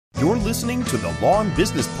You're listening to the Law and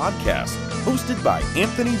Business Podcast, hosted by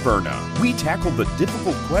Anthony Verna. We tackle the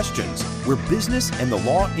difficult questions where business and the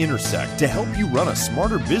law intersect to help you run a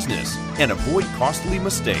smarter business and avoid costly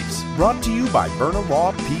mistakes. Brought to you by Verna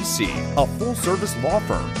Law PC, a full-service law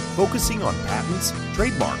firm focusing on patents,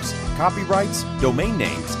 trademarks, copyrights, domain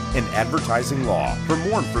names, and advertising law. For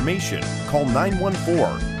more information, call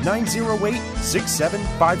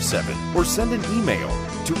 914-908-6757 or send an email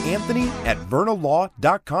to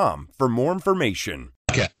anthony@vernalaw.com for more information.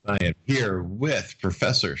 Okay, I am here with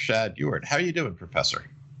Professor Shad Ewart. How are you doing, Professor?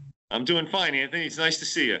 I'm doing fine, Anthony. It's nice to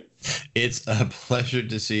see you. It's a pleasure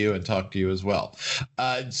to see you and talk to you as well.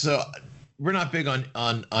 So we're not big on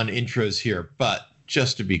intros here, but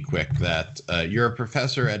just to be quick, that you're a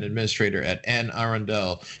professor and administrator at Anne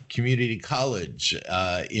Arundel Community College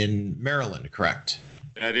in Maryland, correct?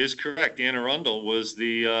 That is correct. Anne Arundel was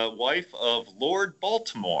the wife of Lord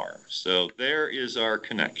Baltimore. So there is our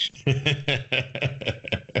connection.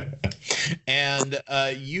 And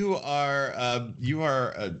you are a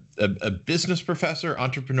business professor,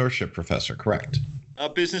 entrepreneurship professor, correct? A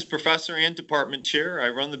business professor and department chair. I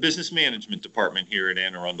run the business management department here at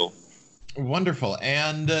Anne Arundel. Wonderful.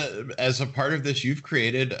 And as a part of this, you've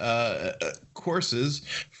created courses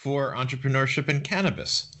for entrepreneurship and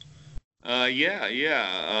cannabis.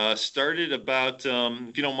 Started about,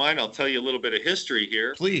 if you don't mind, I'll tell you a little bit of history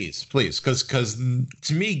here. Please, because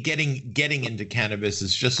to me, getting into cannabis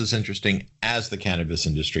is just as interesting as the cannabis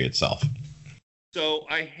industry itself. So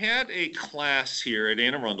I had a class here at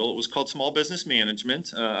Anne Arundel. It was called Small Business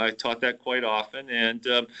Management. I taught that quite often, and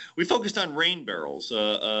we focused on rain barrels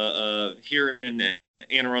here in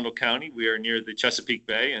Anne Arundel County. We are near the Chesapeake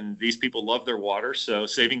Bay, and these people love their water, so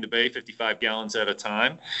saving the bay 55 gallons at a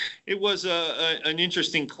time. It was an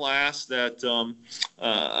interesting class that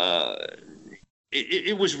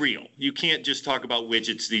it was real. You can't just talk about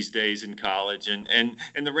widgets these days in college, and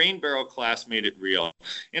the rain barrel class made it real.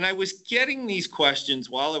 And I was getting these questions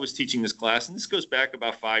while I was teaching this class, and this goes back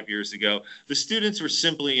about 5 years ago. The students were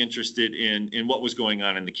simply interested in what was going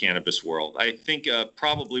on in the cannabis world. I think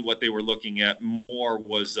probably what they were looking at more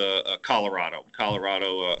was Colorado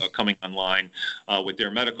coming online with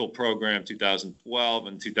their medical program 2012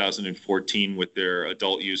 and 2014 with their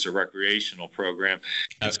adult use or recreational program.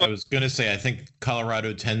 I was going to say, I think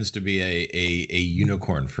Colorado tends to be a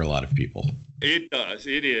unicorn for a lot of people. It does.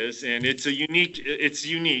 It is. And it's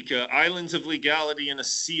unique. Islands of legality and a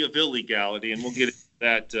sea of illegality. And we'll get into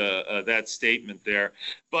that statement there.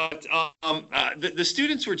 But the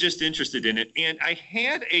students were just interested in it. And I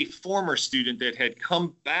had a former student that had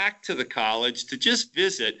come back to the college to just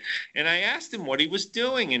visit. And I asked him what he was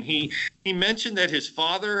doing. And he mentioned that his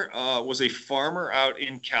father was a farmer out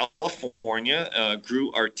in California,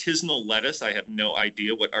 grew artisanal lettuce. I have no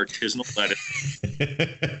idea what artisanal lettuce is.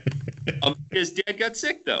 His dad got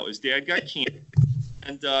sick, though. His dad got cancer.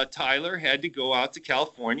 And Tyler had to go out to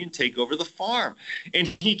California and take over the farm.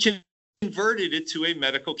 And he converted it to a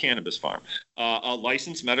medical cannabis farm, a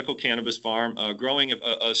licensed medical cannabis farm, growing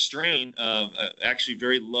a strain, actually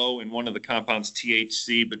very low in one of the compounds,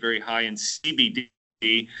 THC, but very high in CBD.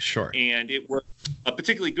 Sure. And it was a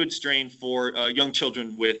particularly good strain for young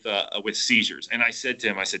children with seizures. And I said to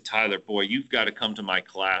him, Tyler, boy, you've got to come to my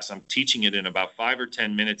class. I'm teaching it in about 5 or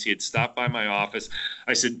 10 minutes. He had stopped by my office.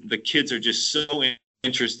 I said, the kids are just so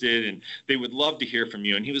interested and they would love to hear from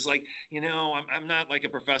you. And he was like, I'm not like a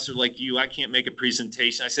professor like you. I can't make a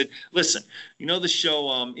presentation. I said, listen, the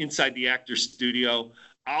show Inside the Actor's Studio?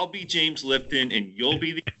 I'll be James Lipton and you'll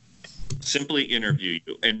be the simply interview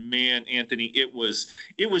you. And man, Anthony, it was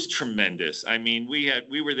tremendous. I mean,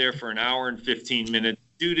 we were there for an hour and 15 minutes,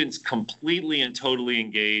 students completely and totally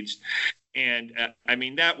engaged. And I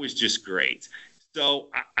mean, that was just great. So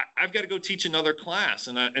I've got to go teach another class,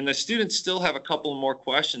 and the students still have a couple more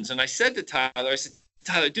questions. And I said to Tyler,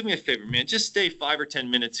 Tyler, do me a favor, man. Just stay 5 or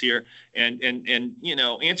 10 minutes here and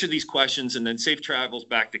answer these questions, and then safe travels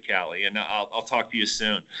back to Cali. And I'll talk to you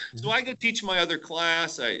soon. Mm-hmm. So I go teach my other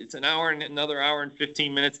class. It's an hour and another hour and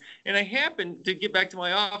 15 minutes. And I happen to get back to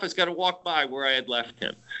my office, got to walk by where I had left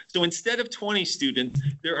him. So instead of 20 students,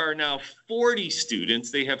 there are now 40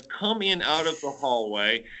 students. They have come in out of the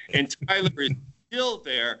hallway, and Tyler is still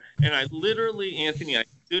there. And I literally, Anthony, I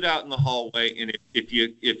stood out in the hallway, and if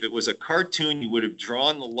it was a cartoon, you would have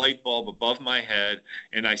drawn the light bulb above my head.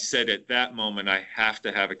 And I said at that moment, I have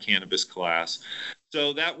to have a cannabis class.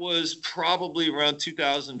 So that was probably around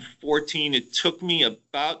 2014. It took me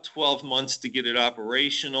about 12 months to get it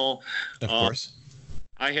operational. Of course.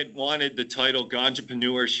 I had wanted the title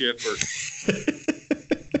Ganjapreneurship or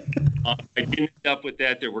I didn't end up with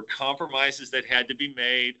that. There were compromises that had to be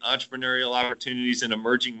made, entrepreneurial opportunities in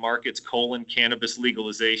emerging markets, cannabis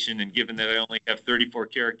legalization. And given that I only have 34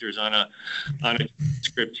 characters on a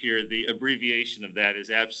script here, the abbreviation of that is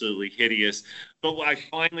absolutely hideous. But I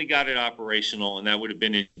finally got it operational, and that would have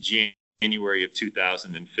been in January of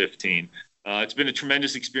 2015. It's been a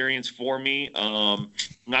tremendous experience for me.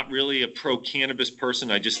 Not really a pro-cannabis person.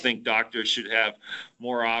 I just think doctors should have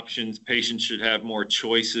more options. Patients should have more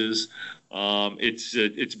choices.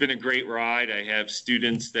 It's been a great ride. I have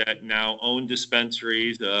students that now own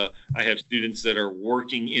dispensaries. I have students that are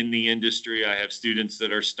working in the industry. I have students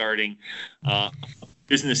that are starting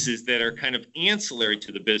businesses that are kind of ancillary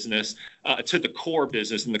to the business, to the core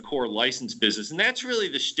business and the core license business. And that's really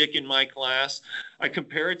the shtick in my class. I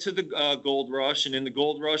compare it to the gold rush. And in the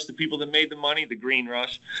gold rush, the people that made the money, the green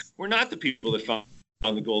rush, were not the people that found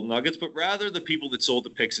the gold nuggets, but rather the people that sold the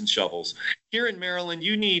picks and shovels. Here in Maryland,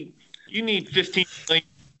 you need 15 million,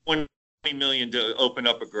 20 million to open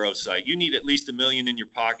up a grow site. You need at least $1 million in your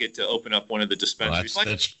pocket to open up one of the dispensaries.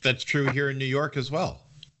 Well, that's true here in New York as well.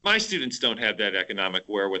 My students don't have that economic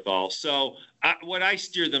wherewithal. So what I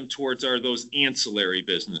steer them towards are those ancillary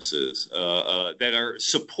businesses that are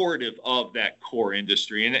supportive of that core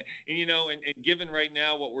industry. And given right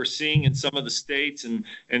now what we're seeing in some of the states and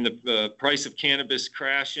the price of cannabis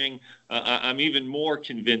crashing, I'm even more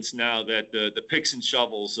convinced now that the picks and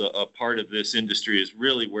shovels part of this industry is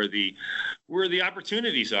really where the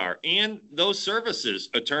opportunities are. And those services,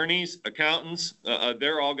 attorneys, accountants,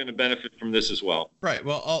 they're all going to benefit from this as well. Right.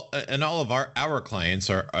 Well, all of our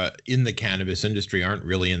clients are in the cannabis industry, aren't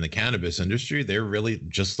really in the cannabis industry. They're really,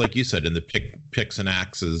 just like you said, in the picks and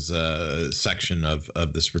axes section of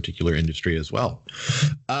this particular industry as well.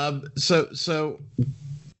 So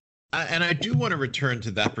I do want to return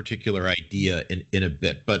to that particular idea in a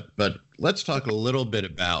bit, but let's talk a little bit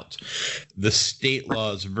about the state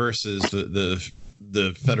laws versus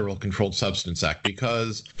the Federal Controlled Substance Act,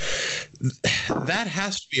 because that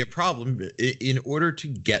has to be a problem in order to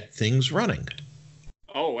get things running.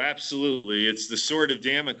 Oh, absolutely. It's the sword of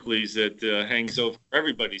Damocles that hangs over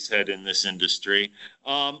everybody's head in this industry.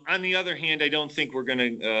 On the other hand, I don't think we're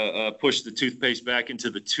going to push the toothpaste back into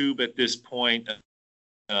the tube at this point.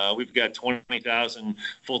 We've got 20,000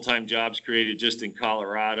 full-time jobs created just in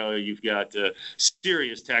Colorado. You've got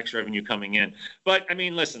serious tax revenue coming in. But, I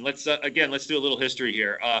mean, listen, let's do a little history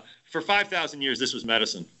here. For 5,000 years, this was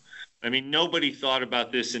medicine. I mean, nobody thought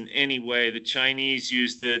about this in any way. The Chinese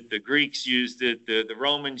used it. The Greeks used it. The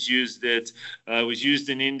Romans used it. It was used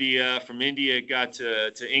in India. From India, it got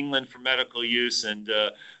to England for medical use. And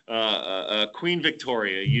Queen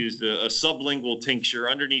Victoria used a sublingual tincture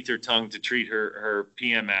underneath her tongue to treat her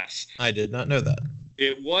PMS. I did not know that.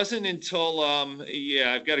 It wasn't until,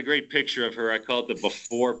 I've got a great picture of her. I call it the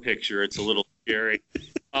before picture. It's a little scary.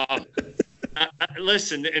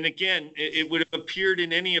 Listen, and again, it would have appeared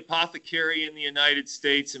in any apothecary in the United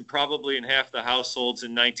States, and probably in half the households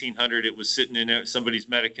in 1900. It was sitting in somebody's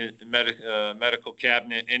medical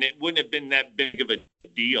cabinet, and it wouldn't have been that big of a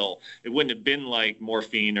deal. It wouldn't have been like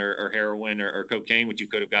morphine or heroin or cocaine, which you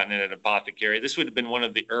could have gotten in an apothecary. This would have been one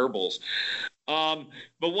of the herbals.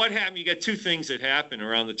 But what happened? You got two things that happened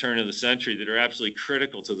around the turn of the century that are absolutely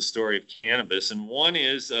critical to the story of cannabis, and one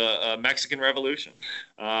is a Mexican Revolution.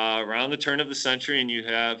 Around the turn of the century, and you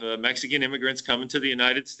have Mexican immigrants coming to the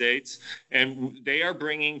United States, and they are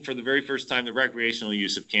bringing, for the very first time, the recreational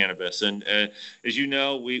use of cannabis. And as you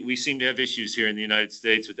know, we seem to have issues here in the United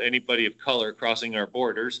States with anybody of color crossing our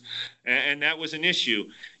borders, and that was an issue.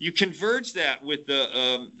 You converge that with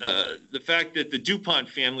the fact that the DuPont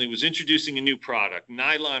family was introducing a new product,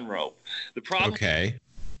 nylon rope. The problem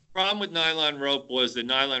with nylon rope was that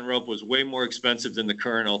nylon rope was way more expensive than the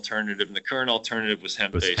current alternative, and the current alternative was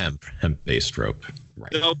hemp-based. Hemp-based rope.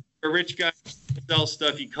 Right. So a rich guy sell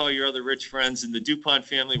stuff, you call your other rich friends, and the DuPont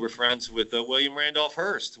family were friends with William Randolph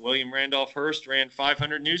Hearst. William Randolph Hearst ran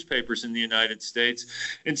 500 newspapers in the United States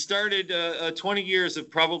and started 20 years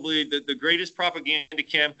of probably the greatest propaganda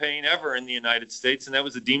campaign ever in the United States, and that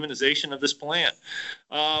was the demonization of this plant.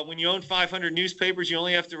 When you own 500 newspapers, you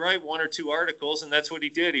only have to write one or two articles, and that's what he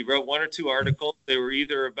did. He wrote one or two articles. They were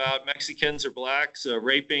either about Mexicans or blacks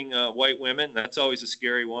raping white women. That's always a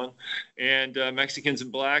scary one. And Mexicans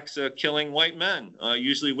and blacks killing white men,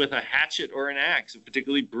 usually with a hatchet or an axe, a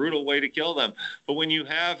particularly brutal way to kill them. But when you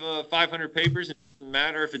have 500 papers, it doesn't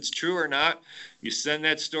matter if it's true or not. You send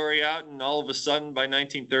that story out, and all of a sudden, by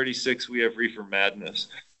 1936, we have reefer madness.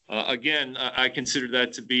 Again, I consider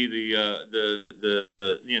that to be the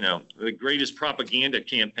greatest propaganda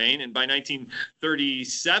campaign. And by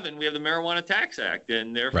 1937, we have the Marijuana Tax Act,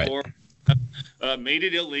 and therefore, made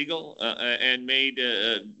it illegal and made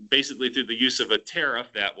basically through the use of a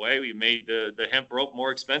tariff that way, we made the hemp rope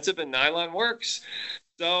more expensive, and nylon works.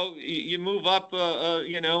 So you move up,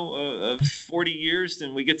 40 years,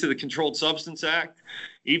 and we get to the Controlled Substance Act.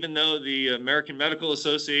 Even though the American Medical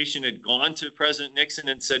Association had gone to President Nixon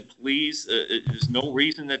and said, please, there's no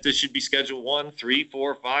reason that this should be Schedule 1, 3,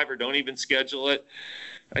 4, 5, or don't even schedule it.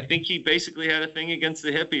 I think he basically had a thing against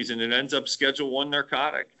the hippies, and it ends up Schedule 1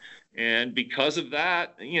 narcotic. And because of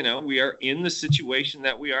that, we are in the situation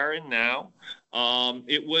that we are in now.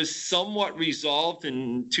 It was somewhat resolved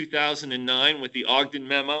in 2009 with the Ogden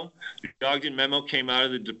Memo. The Ogden Memo came out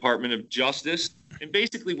of the Department of Justice. And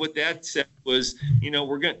basically what that said was,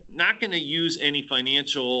 we're not going to use any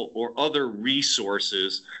financial or other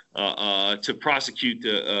resources to prosecute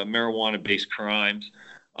the marijuana-based crimes.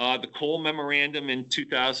 The Cole Memorandum in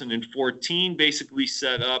 2014 basically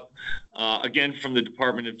set up, again, from the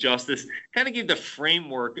Department of Justice, kind of gave the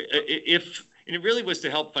framework. And it really was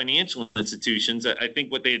to help financial institutions. I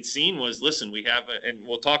think what they had seen was, listen, we have, and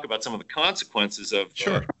we'll talk about some of the consequences of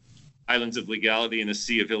islands of legality and a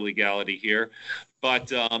sea of illegality here.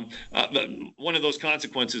 But one of those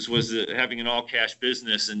consequences was having an all-cash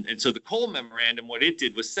business. And so the Cole Memorandum, what it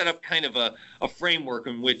did was set up kind of a framework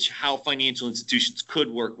in which how financial institutions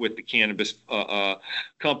could work with the cannabis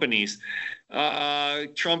companies.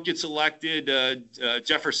 Trump gets elected,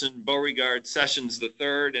 Jefferson Beauregard Sessions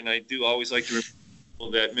III, and I do always like to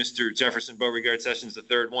remember that Mr. Jefferson Beauregard Sessions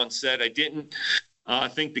III once said, I didn't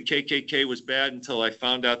think the KKK was bad until I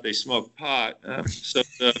found out they smoked pot.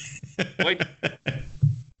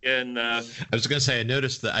 And I was going to say, I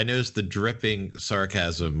noticed the dripping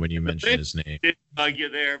sarcasm when you mentioned his name. Didn't bug you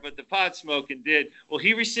there, but the pot smoking did. Well,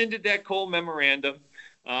 he rescinded that Cole Memorandum.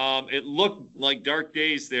 It looked like dark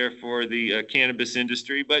days there for the cannabis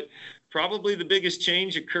industry, but probably the biggest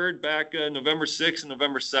change occurred back November 6th and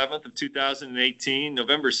November 7th of 2018.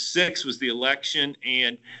 November 6th was the election,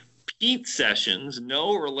 and Pete Sessions,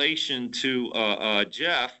 no relation to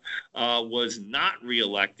Jeff, was not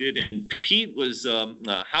reelected, and Pete was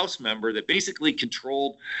a House member that basically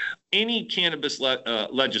controlled any cannabis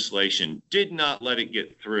legislation, did not let it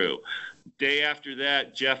get through. Day after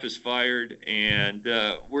that, Jeff is fired, and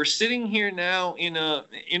we're sitting here now in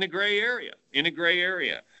a gray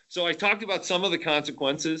area. So I talked about some of the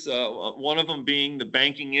consequences, one of them being the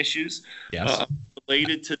banking issues. Yes.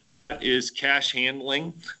 Related to that is cash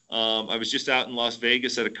handling. I was just out in Las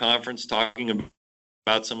Vegas at a conference talking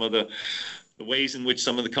about some of the ways in which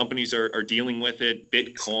some of the companies are dealing with it,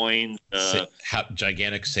 Bitcoin.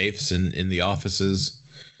 Gigantic safes in the offices.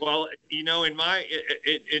 Well, in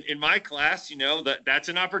my class, that's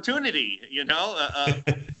an opportunity,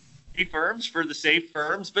 firms for the safe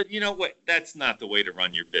firms, but you know what? That's not the way to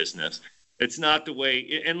run your business. It's not the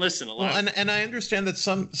way. And listen, and I understand that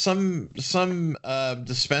some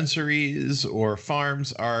dispensaries or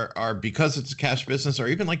farms are because it's a cash business, or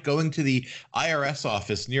even like going to the IRS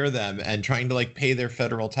office near them and trying to like pay their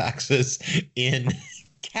federal taxes in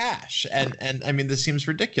cash. And I mean, this seems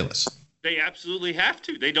ridiculous. They absolutely have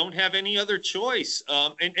to. They don't have any other choice.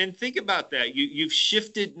 And think about that. You've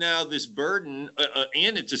shifted now this burden,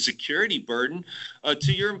 and it's a security burden,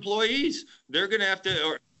 to your employees. They're going to have to,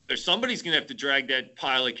 or somebody's going to have to drag that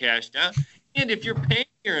pile of cash down. And if you're paying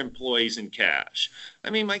your employees in cash,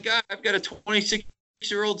 I mean, my God, I've got a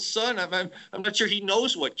 26-year-old son. I'm not sure he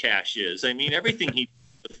knows what cash is. I mean, everything he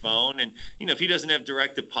does with the phone, and if he doesn't have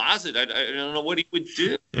direct deposit, I don't know what he would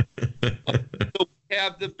do. So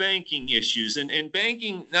have the banking issues, and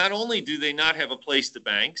banking, not only do they not have a place to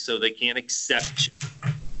bank, so they can't accept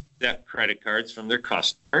credit cards from their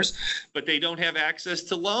customers, but they don't have access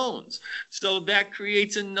to loans. So that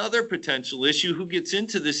creates another potential issue. Who gets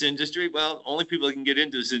into this industry? Well, only people that can get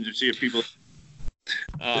into this industry are people.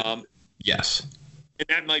 Yes. And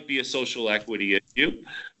that might be a social equity issue.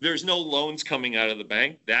 There's no loans coming out of the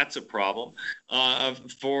bank. That's a problem.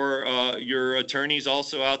 For your attorneys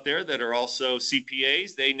also out there that are also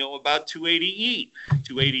CPAs, they know about 280E.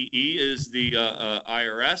 280E is the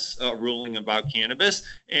IRS ruling about cannabis,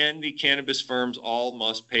 and the cannabis firms all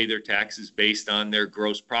must pay their taxes based on their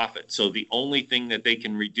gross profit. So the only thing that they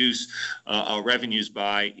can reduce revenues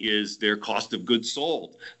by is their cost of goods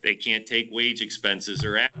sold. They can't take wage expenses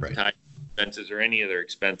or advertising expenses or any other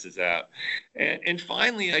expenses out. And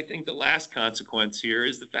finally, I think the last consequence here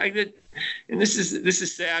is the fact that, and this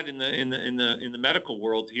is sad in the medical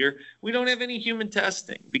world here, we don't have any human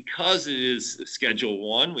testing because it is Schedule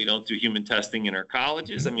 1. We don't do human testing in our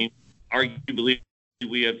colleges. I mean, arguably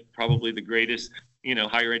we have probably the greatest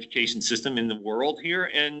higher education system in the world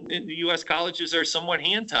here, and the U.S. colleges are somewhat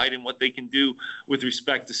hand-tied in what they can do with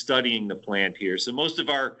respect to studying the plant here. So most of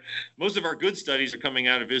our good studies are coming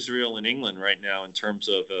out of Israel and England right now in terms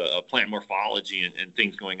of plant morphology and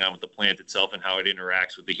things going on with the plant itself and how it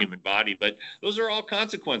interacts with the human body. But those are all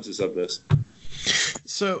consequences of this.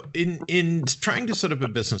 So in trying to set up a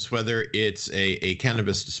business, whether it's a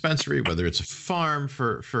cannabis dispensary, whether it's a farm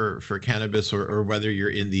for cannabis, or whether you're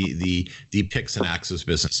in the picks and axes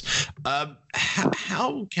business,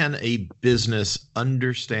 how can a business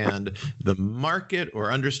understand the market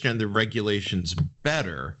or understand the regulations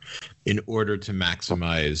better in order to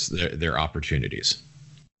maximize their opportunities?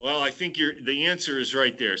 Well, I think the answer is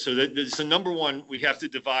right there. So number one, we have to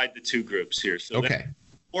divide the two groups here. So okay.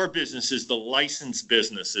 Core businesses, the licensed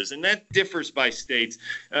businesses, and that differs by states.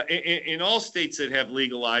 In all states that have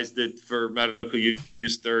legalized it for medical use,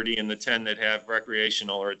 30, and the 10 that have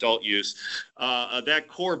recreational or adult use, that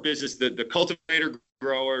core business, the cultivator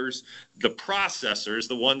growers, the processors,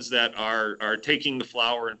 the ones that are taking the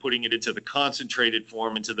flower and putting it into the concentrated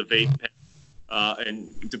form, into the vape pen,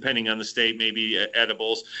 and depending on the state, maybe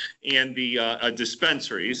edibles, and the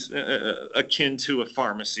dispensaries, akin to a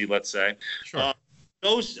pharmacy, let's say. Sure.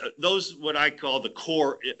 Those what I call the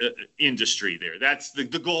core industry there. That's the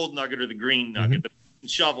gold nugget or the green nugget. The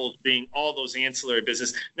shovels being all those ancillary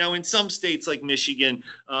business. Now, in some states like Michigan,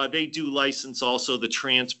 they do license also the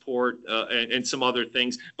transport and some other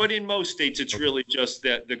things. But in most states, it's really just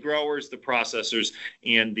that the growers, the processors,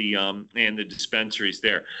 and the dispensaries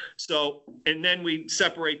there. So, and then we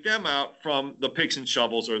separate them out from the picks and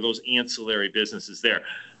shovels or those ancillary businesses there.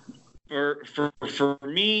 For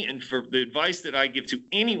me, and for the advice that I give to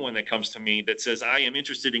anyone that comes to me that says I am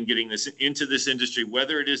interested in getting into this industry,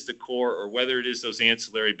 whether it is the core or whether it is those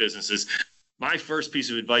ancillary businesses, my first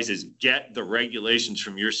piece of advice is get the regulations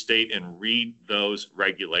from your state and read those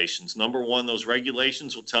regulations. Number one, those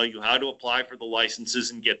regulations will tell you how to apply for the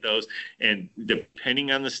licenses and get those. And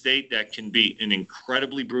depending on the state, that can be an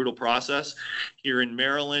incredibly brutal process. Here in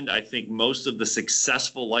Maryland, I think most of the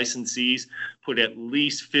successful licensees put at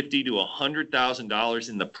least $50,000 to $100,000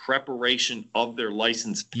 in the preparation of their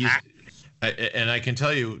license package. And I can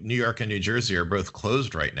tell you, New York and New Jersey are both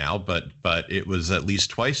closed right now, but it was at least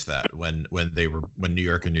twice that when New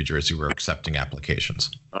York and New Jersey were accepting applications.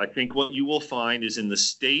 I think what you will find is in the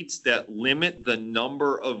states that limit the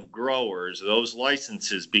number of growers, those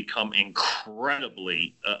licenses become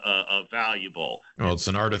incredibly valuable. Well, it's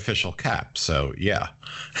an artificial cap, so yeah.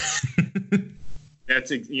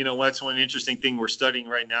 That's one interesting thing we're studying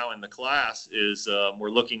right now in the class is we're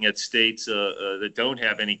looking at states that don't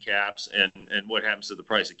have any caps and what happens to the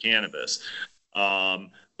price of cannabis.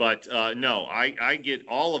 But no, I get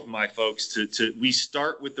all of my folks we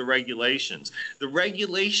start with the regulations. The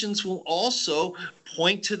regulations will also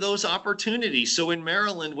point to those opportunities. So in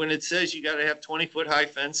Maryland, when it says you got to have 20-foot high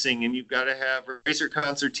fencing and you've got to have razor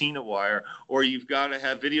concertina wire, or you've got to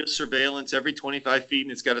have video surveillance every 25 feet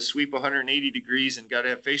and it's got to sweep 180 degrees and got to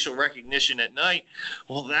have facial recognition at night,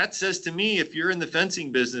 well, that says to me, if you're in the fencing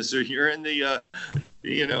business or you're in the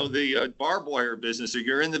barbed wire business or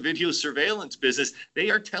you're in the video surveillance business, they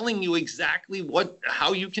are telling you exactly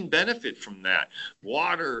how you can benefit from that.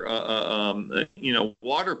 Water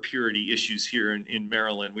purity issues here in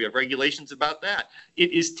Maryland. We have regulations about that.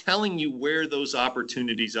 It is telling you where those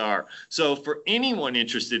opportunities are. So for anyone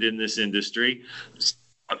interested in this industry,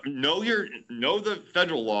 know the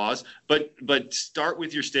federal laws, but start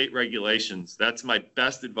with your state regulations. That's my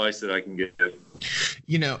best advice that I can give.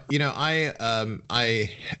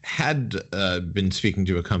 I had been speaking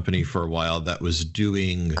to a company for a while that was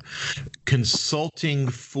doing consulting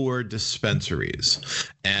for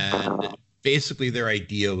dispensaries, and basically their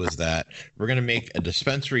idea was that we're going to make a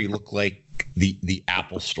dispensary look like the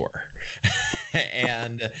Apple Store.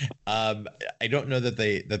 And I don't know that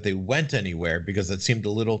they went anywhere because it seemed a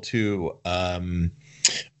little too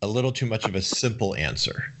much of a simple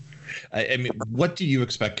answer. I mean, what do you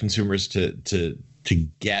expect consumers to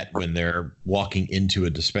get when they're walking into a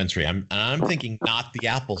dispensary? I'm thinking not the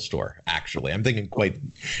Apple Store. Actually, I'm thinking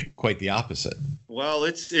quite the opposite. Well,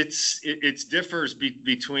 it differs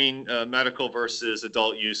between medical versus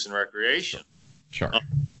adult use and recreation. Sure.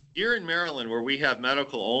 Here in Maryland, where we have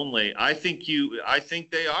medical only, I think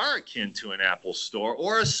they are akin to an Apple Store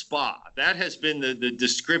or a spa. That has been the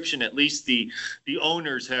description, at least the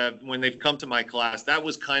owners have, when they've come to my class, that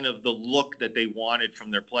was kind of the look that they wanted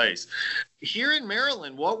from their place. Here in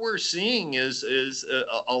Maryland, what we're seeing is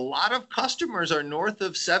a lot of customers are north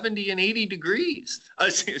of 70 and 80 degrees,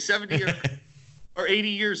 70 or 80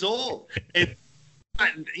 years old. And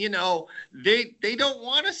you know, they don't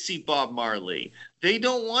want to see Bob Marley. They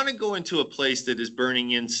don't want to go into a place that is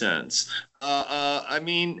burning incense. I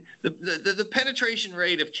mean, the penetration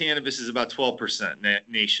rate of cannabis is about 12%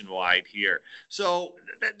 nationwide here. So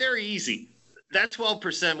they're easy. That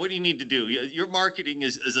 12%, what do you need to do? Your marketing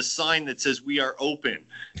is a sign that says we are open,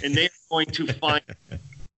 and they're going to find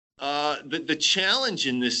the challenge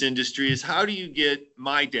in this industry is how do you get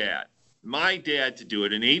my dad to do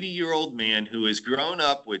it, an 80-year-old man who has grown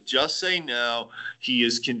up with Just Say No. He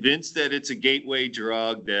is convinced that it's a gateway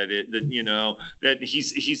drug, that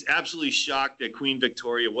he's absolutely shocked that Queen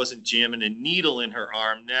Victoria wasn't jamming a needle in her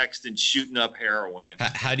arm next and shooting up heroin.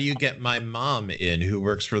 How do you get my mom in, who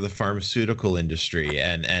works for the pharmaceutical industry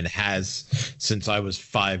and has since I was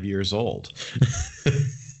 5 years old?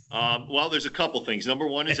 Well, there's a couple things. Number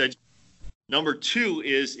one is education. Number two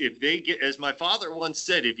is if they get, as my father once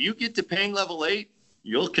said, if you get to pain level 8,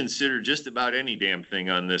 you'll consider just about any damn thing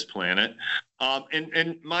on this planet.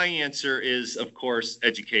 And my answer is, of course,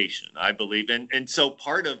 education, I believe. And so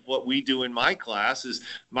part of what we do in my class is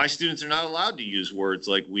my students are not allowed to use words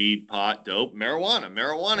like weed, pot, dope, marijuana.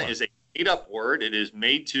 Marijuana is a made-up word. It is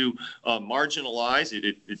made to marginalize.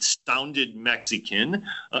 It sounded Mexican.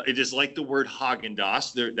 It is like the word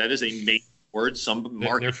Haagen-Dazs. That is a made word.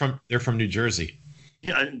 They're from New Jersey.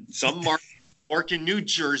 Yeah, some mark in New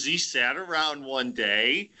Jersey sat around one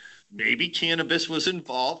day. Maybe cannabis was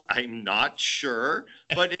involved. I'm not sure,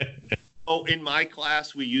 but in my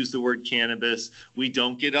class we use the word cannabis. We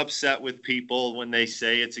don't get upset with people when they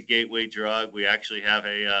say it's a gateway drug. We actually have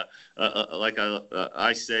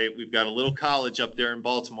I say we've got a little college up there in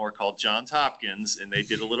Baltimore called Johns Hopkins, and they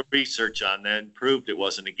did a little research on that and proved it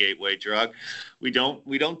wasn't a gateway drug. We don't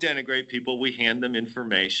denigrate people. We hand them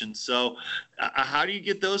information. So how do you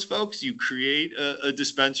get those folks? You create a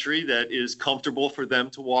dispensary that is comfortable for them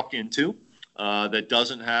to walk into. That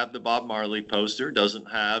doesn't have the Bob Marley poster,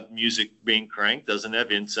 doesn't have music being cranked, doesn't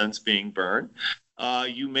have incense being burned.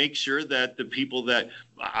 You make sure that the people that,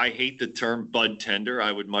 I hate the term bud tender,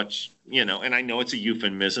 I would much, and I know it's a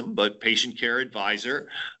euphemism, but patient care advisor.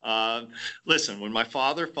 Listen, when my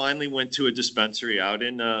father finally went to a dispensary out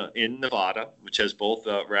in Nevada, which has both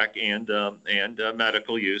rec and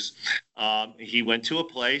medical use, he went to a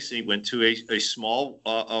place, he went to a small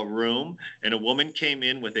room, and a woman came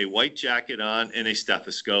in with a white jacket on and a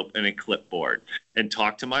stethoscope and a clipboard and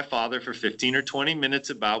talked to my father for 15 or 20 minutes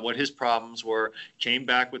about what his problems were, came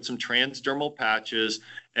back with some transdermal patches,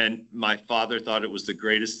 and my father thought it was the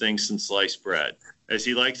greatest thing since sliced bread. As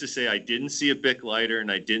he likes to say, I didn't see a Bic lighter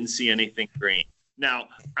and I didn't see anything green. Now,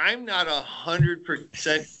 I'm not 100%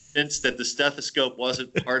 convinced that the stethoscope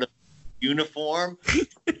wasn't part of the uniform.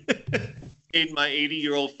 Made my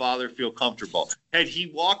 80-year-old father feel comfortable. Had he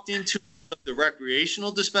walked into the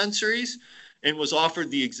recreational dispensaries and was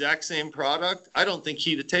offered the exact same product, I don't think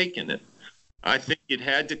he'd have taken it. I think it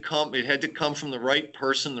had to come from the right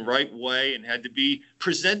person, the right way, and had to be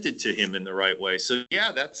presented to him in the right way. So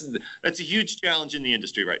yeah, that's a huge challenge in the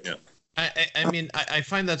industry right now. I mean, I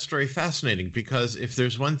find that story fascinating because if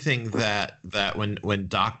there's one thing that when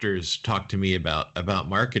doctors talk to me about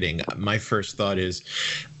marketing, my first thought is,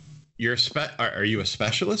 are you a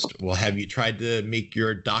specialist? Well, have you tried to make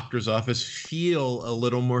your doctor's office feel a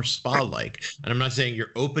little more spa-like? And I'm not saying you're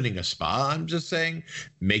opening a spa. I'm just saying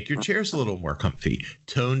make your chairs a little more comfy.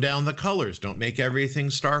 Tone down the colors. Don't make everything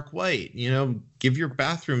stark white. Give your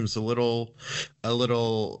bathrooms a little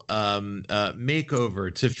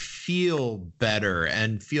makeover to feel better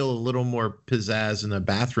and feel a little more pizzazz in the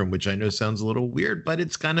bathroom, which I know sounds a little weird, but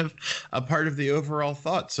it's kind of a part of the overall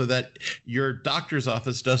thought, so that your doctor's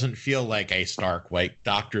office doesn't feel like a stark white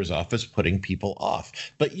doctor's office putting people off.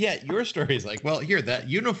 But yet your story is like, well, here, that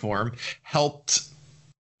uniform helped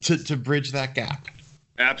to bridge that gap.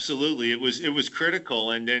 Absolutely, it was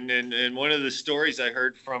critical, and one of the stories I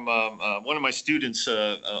heard from one of my students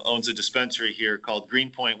owns a dispensary here called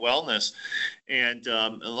Greenpoint Wellness, and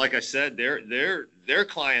like I said, their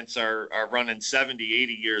clients are running 70,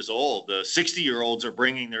 80 years old. 60-year-olds are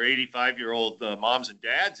bringing their 85-year-old moms and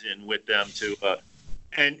dads in with them to.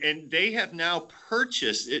 And they have now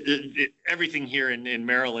purchased everything here in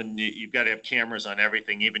Maryland. You've got to have cameras on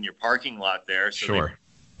everything, even your parking lot there. So sure.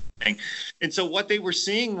 And so what they were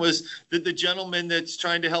seeing was that the gentleman that's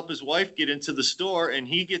trying to help his wife get into the store, and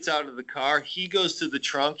he gets out of the car, he goes to the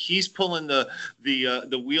trunk, he's pulling the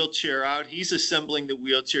wheelchair out, he's assembling the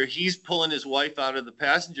wheelchair, he's pulling his wife out of the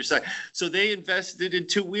passenger side. So they invested in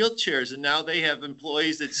 2 wheelchairs, and now they have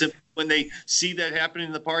employees that simply, when they see that happening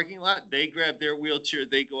in the parking lot, they grab their wheelchair,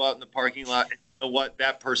 they go out in the parking lot and what,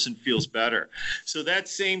 that person feels better. So that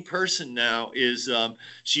same person now is,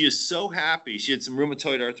 she is so happy. She had some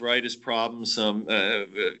rheumatoid arthritis problems,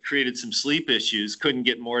 created some sleep issues, couldn't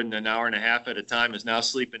get more than an hour and a half at a time, is now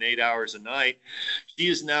sleeping 8 hours a night. She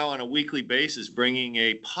is now on a weekly basis bringing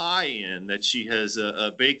a pie in that she has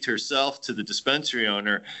baked herself to the dispensary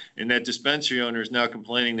owner. And that dispensary owner is now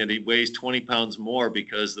complaining that he weighs 20 pounds more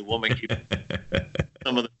because the woman keeps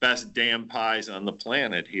some of the best damn pies on the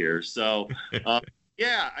planet here. So,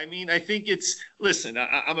 yeah, I mean, I think listen,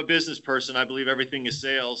 I'm a business person. I believe everything is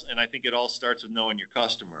sales. And I think it all starts with knowing your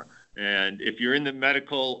customer. And if you're in the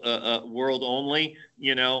medical world only,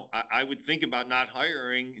 I would think about not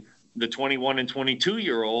hiring the 21 and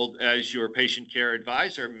 22-year-old as your patient care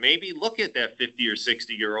advisor. Maybe look at that 50 or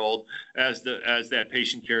 60-year-old as that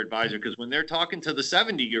patient care advisor, because when they're talking to the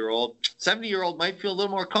 70-year-old might feel a little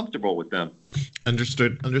more comfortable with them.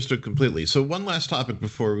 Understood completely. So one last topic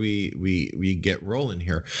before we get rolling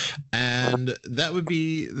here, and that would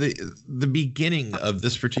be the beginning of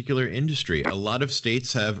this particular industry. A lot of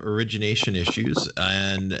states have origination issues,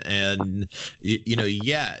 and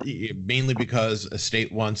mainly because a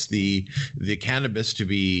state wants the cannabis to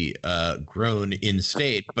be grown in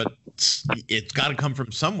state, but it's got to come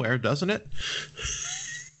from somewhere, doesn't it?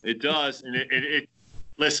 It does, and it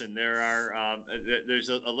listen, there's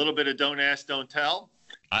a little bit of don't ask, don't tell.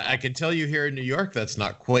 I can tell you here in New York, that's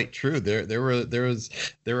not quite true. There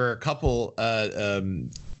were a couple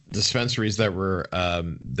dispensaries that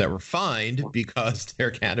were fined because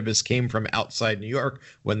their cannabis came from outside New York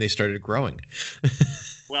when they started growing.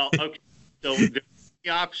 Well, okay. So the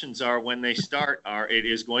options are, when they start, it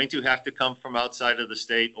is going to have to come from outside of the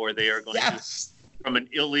state, or they are going to from an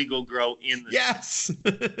illegal grow in the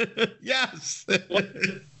state. Yes.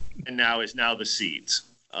 And now the seeds.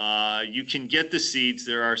 You can get the seeds.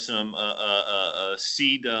 There are some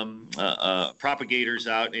seed propagators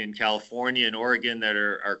out in California and Oregon that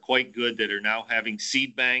are quite good, that are now having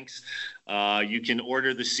seed banks. You can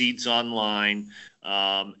order the seeds online,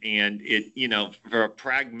 and it, for a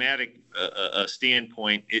pragmatic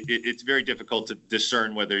standpoint, it's very difficult to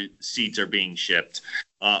discern whether seeds are being shipped.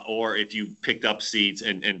 Or if you picked up seeds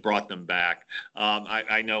and brought them back.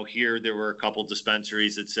 I know here there were a couple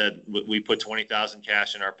dispensaries that said we put 20,000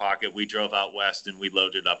 cash in our pocket. We drove out west and we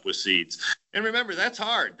loaded up with seeds. And remember, that's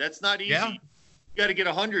hard. That's not easy. Yeah. You got to get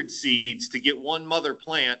 100 seeds to get one mother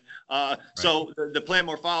plant. Right. So the plant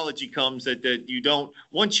morphology comes that you don't,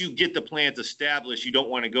 once you get the plant established, you don't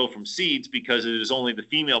want to go from seeds, because it is only the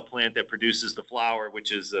female plant that produces the flower,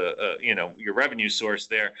 which is your revenue source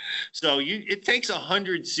there. So it takes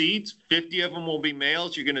 100 seeds. 50 of them will be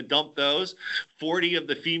males. You're going to dump those. 40 of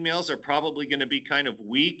the females are probably going to be kind of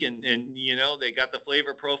weak, and they got the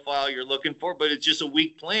flavor profile you're looking for, but it's just a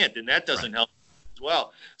weak plant, and that doesn't help.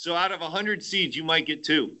 Well, so out of 100 seeds, you might get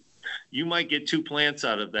 2. You might get 2 plants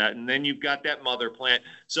out of that, and then you've got that mother plant.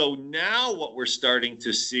 So now what we're starting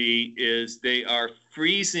to see is they are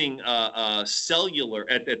freezing cellular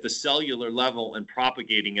at the cellular level and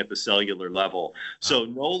propagating at the cellular level. So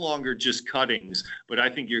no longer just cuttings, but I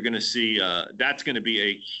think you're going to see that's going to be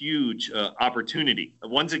a huge opportunity.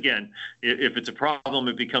 Once again, if it's a problem,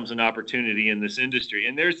 it becomes an opportunity in this industry.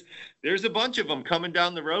 And there's a bunch of them coming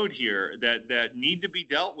down the road here that need to be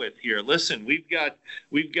dealt with here. Listen, we've got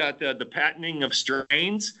the patenting of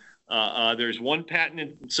strains. There's one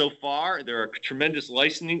patent so far. There are tremendous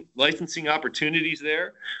licensing opportunities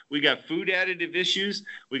there. We got food additive issues.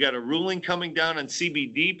 We got a ruling coming down on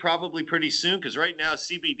CBD probably pretty soon, because right now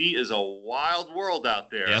CBD is a wild world out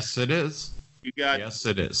there. Yes, it is. Yes,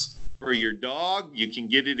 it is. For your dog, you can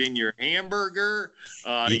get it in your hamburger.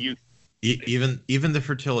 Even the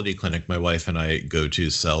fertility clinic my wife and I go to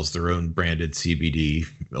sells their own branded CBD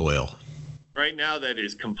oil. Right now, that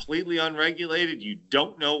is completely unregulated. You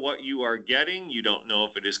don't know what you are getting. You don't know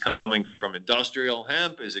if it is coming from industrial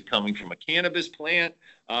hemp. Is it coming from a cannabis plant?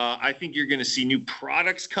 I think you're going to see new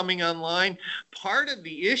products coming online. Part of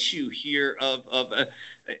the issue here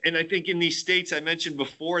and I think in these states I mentioned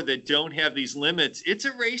before that don't have these limits, it's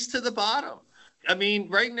a race to the bottom. I mean,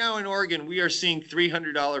 right now in Oregon, we are seeing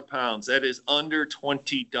 $300 pounds. That is under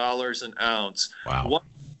 $20 an ounce. Wow. What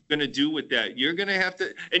going to do with that? You're going to have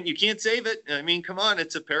to, and you can't save it. I mean, come on,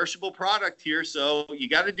 it's a perishable product here, so you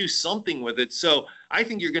got to do something with it. So I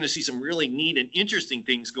think you're going to see some really neat and interesting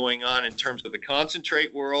things going on in terms of the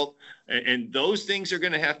concentrate world, and those things are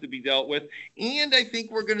going to have to be dealt with. And I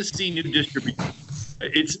think we're going to see new distribution.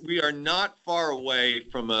 We are not far away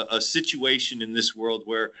from a situation in this world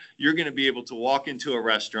where you're going to be able to walk into a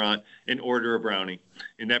restaurant and order a brownie,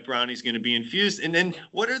 and that brownie is going to be infused. And then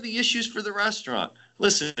what are the issues for the restaurant?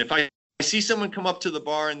 Listen, if I see someone come up to the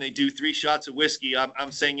bar and they do 3 shots of whiskey,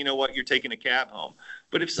 I'm saying, you know what, you're taking a cab home.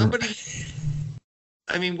 But if somebody,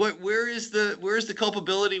 I mean, where is the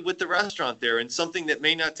culpability with the restaurant there, and something that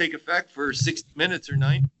may not take effect for 60 minutes or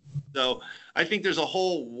 90? So I think there's a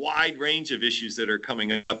whole wide range of issues that are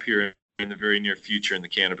coming up here in the very near future in the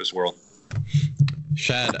cannabis world.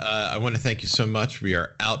 Shad, I want to thank you so much. We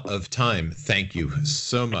are out of time. Thank you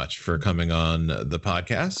so much for coming on the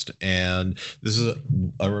podcast. And this is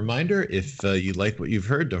a reminder, if you like what you've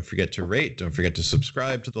heard, don't forget to rate, don't forget to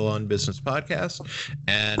subscribe to the Law and Business Podcast.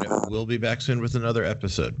 And we'll be back soon with another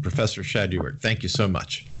episode. Professor Shad Ewart, thank you so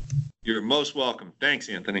much. You're most welcome. Thanks,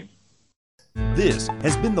 Anthony. This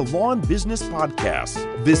has been the Law and Business Podcast.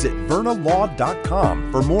 Visit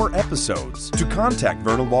vernalaw.com for more episodes. To contact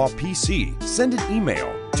Verna Law PC, send an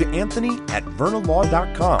email to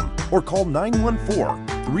anthony@vernalaw.com or call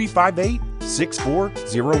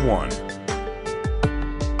 914-358-6401.